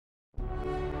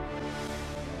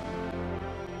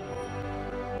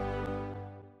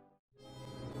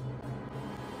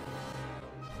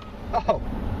Oh,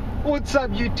 what's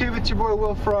up, YouTube? It's your boy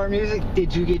Will for our music.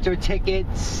 Did you get your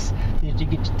tickets? Did you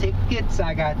get your tickets?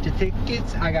 I got your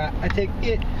tickets. I got a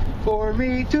ticket for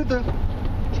me to the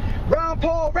Ron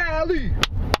Paul Rally.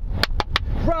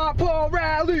 Ron Paul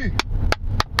Rally.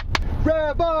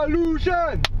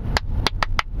 Revolution.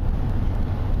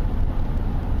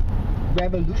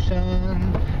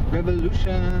 Revolution.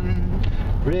 Revolution.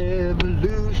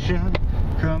 Revolution.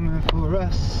 Coming for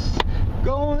us.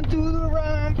 Going to the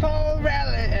Ron Paul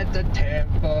Rally at the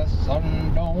Tampa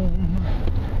Sundome.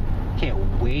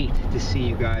 Can't wait to see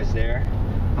you guys there.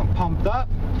 I'm pumped up.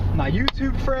 My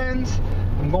YouTube friends.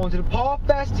 I'm going to the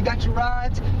PaulFest. You got your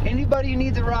rides. Anybody who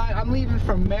needs a ride. I'm leaving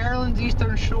from Maryland's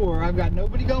Eastern Shore. I've got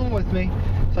nobody going with me,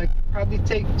 so I could probably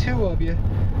take two of you.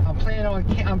 I'm planning on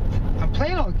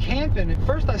camping. At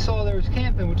first I saw there was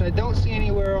camping, which I don't see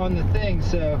anywhere on the thing.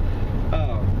 So.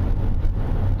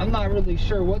 I'm not really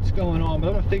sure what's going on, but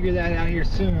I'm going to figure that out here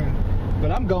soon. But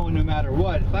I'm going no matter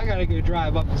what. If I got to go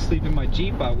drive up and sleep in my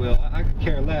Jeep, I will. I could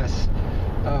care less.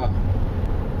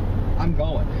 I'm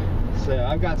going. So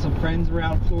I've got some friends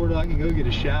around Florida. I can go get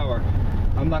a shower.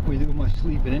 I'm not going to do much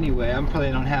sleeping anyway. I'm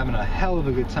planning on having a hell of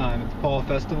a good time at the Paul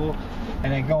Festival.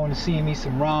 And then going to see me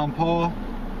some Ron Paul.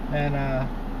 And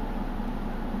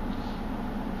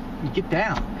get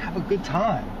down. Have a good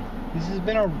time. This has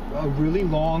been a really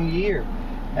long year.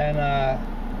 And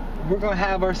we're going to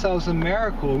have ourselves a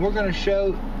miracle, and we're going to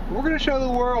show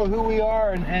the world who we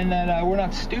are, and that we're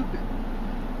not stupid.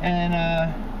 And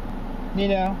you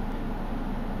know,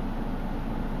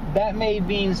 that may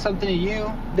mean something to you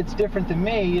that's different than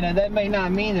me. You know, that may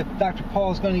not mean that Dr.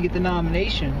 Paul is going to get the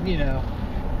nomination. You know,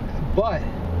 but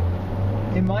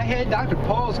in my head, Dr.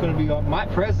 Paul is going to be my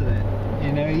president.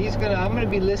 You know, I'm gonna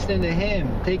be listening to him,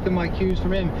 taking my cues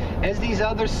from him. As these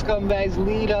other scumbags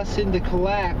lead us into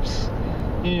collapse,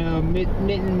 you know,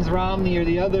 Mittens Romney or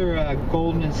the other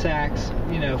Goldman Sachs,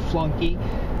 you know, flunky.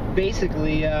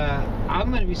 Basically, I'm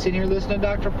gonna be sitting here listening to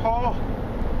Dr. Paul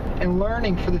and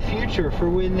learning for the future, for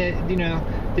when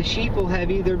the sheep will have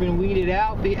either been weeded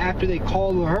out after they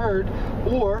call the herd,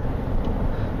 or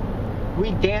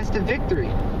we dance to victory.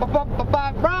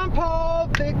 Ron Paul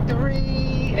victory!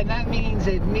 And that means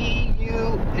that me, you,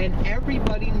 and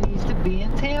everybody needs to be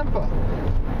in Tampa.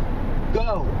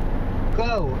 Go.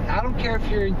 Go. I don't care if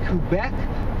you're in Quebec,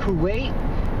 Kuwait.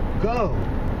 Go.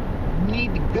 You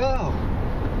need to go.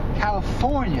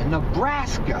 California,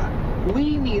 Nebraska.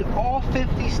 We need all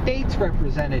 50 states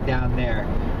represented down there.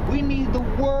 We need the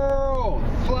world.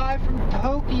 Fly from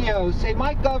Tokyo. Say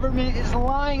my government is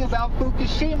lying about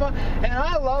Fukushima and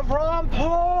I love Ron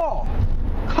Paul.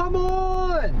 Come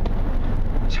on.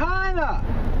 China.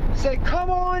 Say come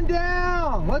on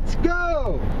down. Let's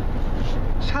go.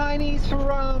 Chinese for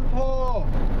Ron Paul.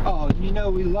 Oh, you know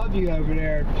we love you over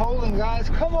there. Poland guys,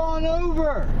 come on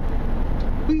over.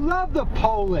 We love the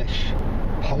Polish.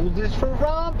 Polish for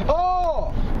Ron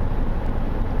Paul.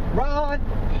 Ron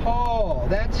Paul.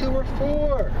 That's who we're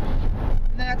for.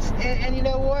 And you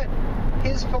know what?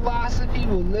 His philosophy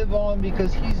will live on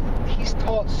because he's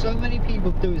taught so many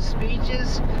people through his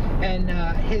speeches and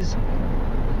his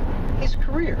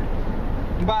career.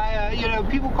 By you know,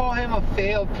 people call him a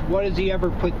failed. What has he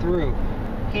ever put through?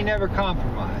 He never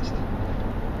compromised.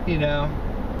 You know.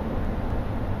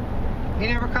 He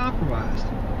never compromised.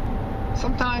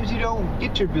 Sometimes you don't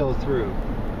get your bill through.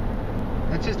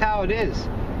 That's just how it is.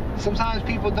 Sometimes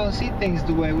people don't see things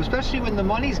the way, especially when the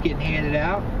money's getting handed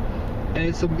out, and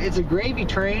it's a gravy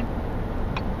train.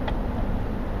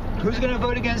 Who's gonna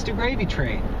vote against a gravy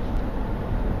train?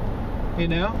 You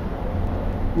know?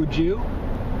 Would you?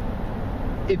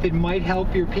 If it might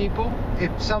help your people,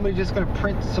 if somebody's just gonna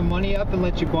print some money up and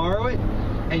let you borrow it,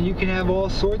 and you can have all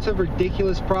sorts of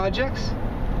ridiculous projects.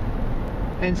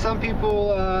 And some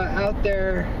people out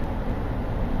there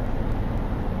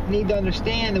need to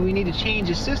understand that we need to change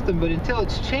the system, but until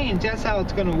it's changed, that's how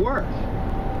it's going to work.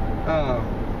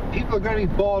 People are going to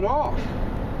be bought off.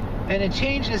 And a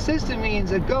change in the system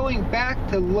means going back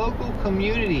to local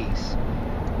communities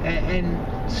and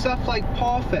stuff like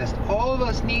PaulFest. All of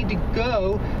us need to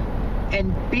go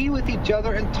and be with each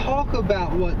other and talk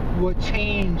about what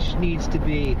change needs to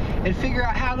be and figure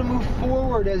out how to move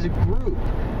forward as a group,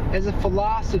 as a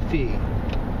philosophy,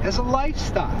 as a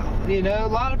lifestyle. You know, a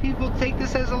lot of people take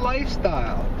this as a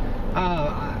lifestyle.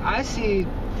 I see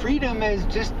freedom as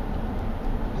just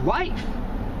life.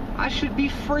 I should be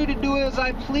free to do as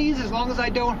I please as long as I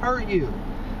don't hurt you.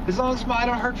 As long as I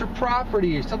don't hurt your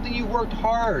property or something you worked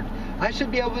hard. I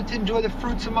should be able to enjoy the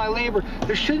fruits of my labor.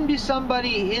 There shouldn't be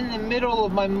somebody in the middle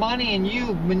of my money and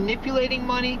you manipulating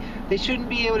money. They shouldn't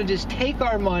be able to just take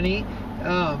our money.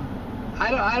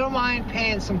 I don't mind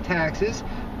paying some taxes,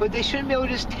 but they shouldn't be able to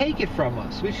just take it from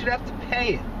us. We should have to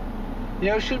pay it. You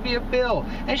know, it should be a bill.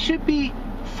 It should be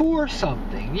for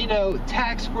something. You know,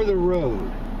 tax for the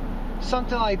road.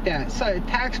 Something like that. So,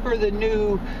 tax for the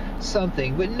new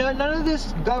something. But none of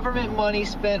this government money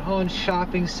spent on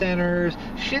shopping centers,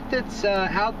 shit that's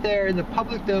out there in the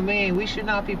public domain, we should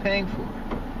not be paying for.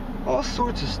 All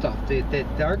sorts of stuff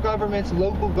that our governments,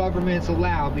 local governments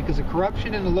allow because of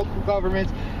corruption in the local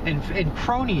governments and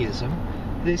cronyism.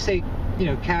 They say, you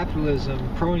know, capitalism,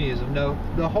 cronyism. No,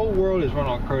 the whole world is run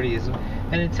on cronyism.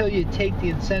 And until you take the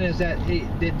incentives that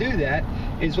do that,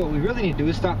 is what we really need to do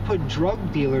is stop putting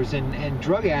drug dealers and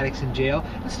drug addicts in jail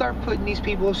and start putting these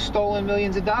people who've stolen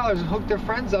millions of dollars and hook their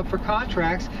friends up for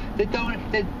contracts that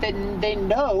they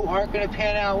know aren't going to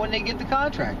pan out when they get the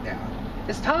contract out.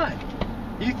 It's time.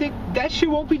 You think that shit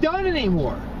won't be done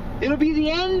anymore? It'll be the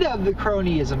end of the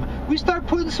cronyism. We start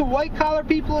putting some white-collar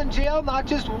people in jail, not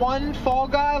just one fall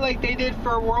guy like they did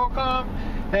for WorldCom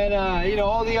and you know,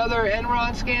 all the other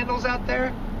Enron scandals out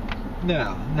there.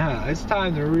 No, it's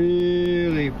time to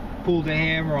really pull the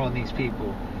hammer on these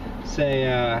people. Say,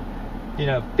 you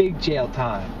know, big jail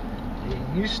time.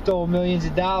 You stole millions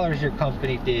of dollars, your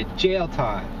company did. Jail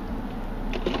time.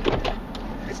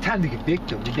 It's time to convict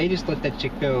them. They just let that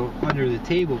shit go under the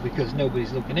table because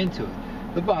nobody's looking into it.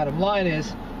 The bottom line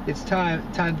is, it's time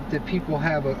that people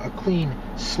have a clean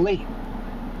slate.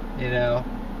 You know,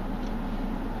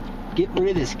 get rid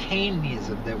of this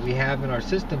Keynesianism that we have in our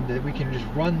system, that we can just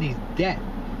run these debt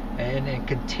and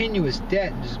continuous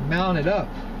debt and just mount it up.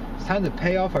 It's time to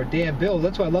pay off our damn bills.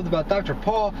 That's what I loved about Dr.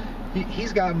 Paul.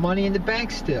 He's got money in the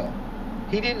bank still.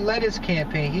 He didn't let his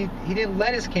campaign. He didn't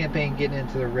let his campaign get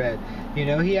into the red. You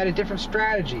know, he had a different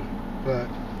strategy. But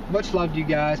much love to you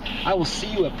guys. I will see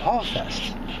you at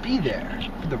PaulFest. Be there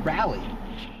for the rally.